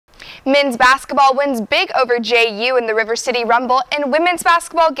Men's basketball wins big over JU in the River City Rumble, and women's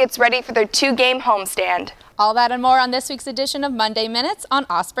basketball gets ready for their two-game homestand. All that and more on this week's edition of Monday Minutes on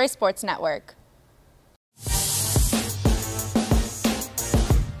Osprey Sports Network.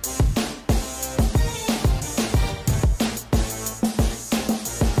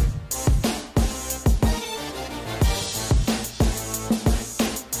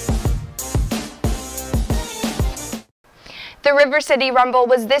 The River City Rumble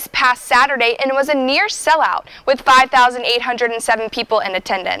was this past Saturday and was a near sellout with 5,807 people in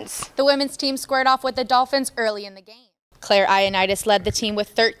attendance. The women's team squared off with the Dolphins early in the game. Claire Ioannidis led the team with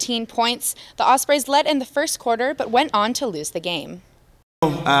 13 points. The Ospreys led in the first quarter but went on to lose the game.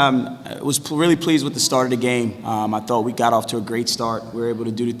 I was really pleased with the start of the game. I thought we got off to a great start. We were able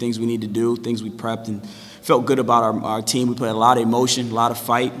to do the things we need to do, things we prepped, and felt good about our team. We played a lot of emotion, a lot of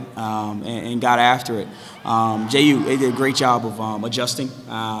fight, and got after it. JU, they did a great job of adjusting,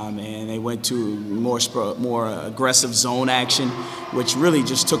 and they went to more aggressive zone action, which really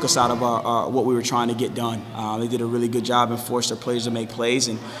just took us out of what we were trying to get done. They did a really good job and forced their players to make plays,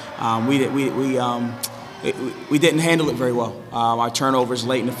 and we didn't handle it very well. Our turnovers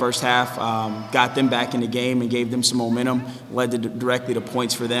late in the first half got them back in the game and gave them some momentum, led directly to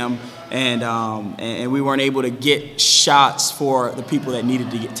points for them, and we weren't able to get shots for the people that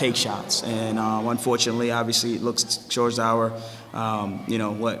needed to take shots. And unfortunately, obviously, it looks towards our,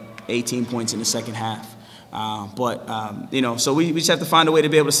 18 points in the second half. So we just have to find a way to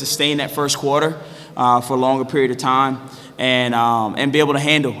be able to sustain that first quarter for a longer period of time and be able to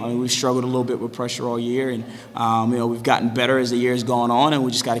handle. I mean, we've struggled a little bit with pressure all year, and we've gotten better as the year has gone on, and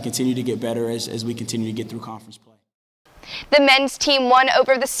we just got to continue to get better as we continue to get through conference play. The men's team won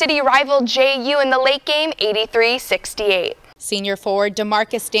over the city rival JU in the late game, 83-68. Senior forward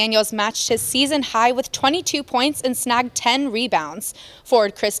DeMarcus Daniels matched his season high with 22 points and snagged 10 rebounds.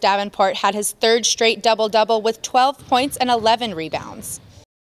 Forward Chris Davenport had his third straight double-double with 12 points and 11 rebounds.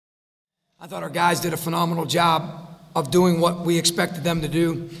 I thought our guys did a phenomenal job of doing what we expected them to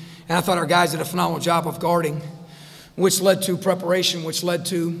do, and I thought our guys did a phenomenal job of guarding, which led to preparation, which led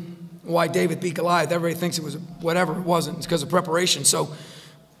to why David beat Goliath. Everybody thinks it was whatever. It wasn't. It's because of preparation. So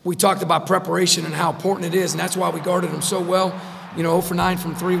we talked about preparation and how important it is, and that's why we guarded them so well. 0 for 9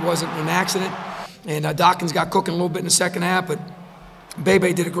 from 3 wasn't an accident, and Dawkins got cooking a little bit in the second half, but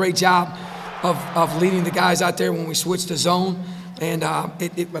Bebe did a great job of leading the guys out there when we switched to zone, and I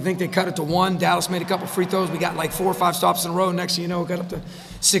think they cut it to 1. Dallas made a couple free throws. We got like 4 or 5 stops in a row. Next thing you know, it got up to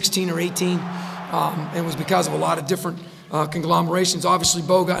 16 or 18, and it was because of a lot of different conglomerations. Obviously,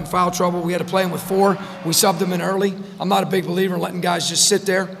 Bo got in foul trouble. We had to play him with 4. We subbed him in early. I'm not a big believer in letting guys just sit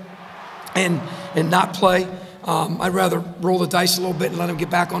there and not play. I'd rather roll the dice a little bit and let them get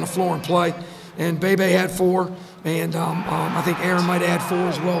back on the floor and play. And Bebe had 4, and I think Aaron might have had 4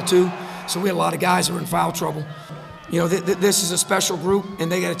 as well too. So we had a lot of guys that were in foul trouble. This is a special group, and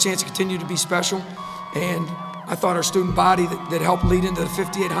they got a chance to continue to be special. And I thought our student body that helped lead into the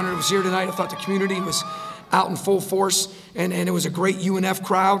 5,800 was here tonight. I thought the community was out in full force, and it was a great UNF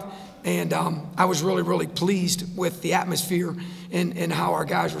crowd, and I was really, really pleased with the atmosphere and how our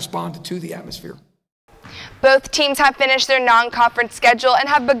guys responded to the atmosphere. Both teams have finished their non-conference schedule and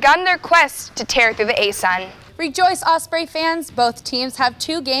have begun their quest to tear through the ASUN. Rejoice, Osprey fans! Both teams have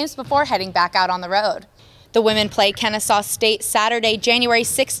 2 games before heading back out on the road. The women play Kennesaw State Saturday, January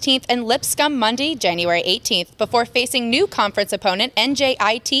 16th, and Lipscomb Monday, January 18th, before facing new conference opponent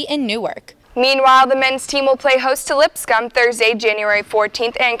NJIT in Newark. Meanwhile, the men's team will play host to Lipscomb Thursday, January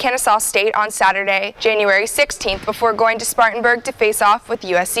 14th, and Kennesaw State on Saturday, January 16th, before going to Spartanburg to face off with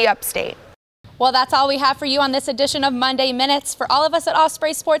USC Upstate. Well, that's all we have for you on this edition of Monday Minutes. For all of us at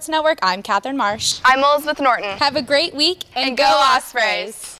Osprey Sports Network, I'm Catherine Marsh. I'm Elizabeth Norton. Have a great week, and go Ospreys!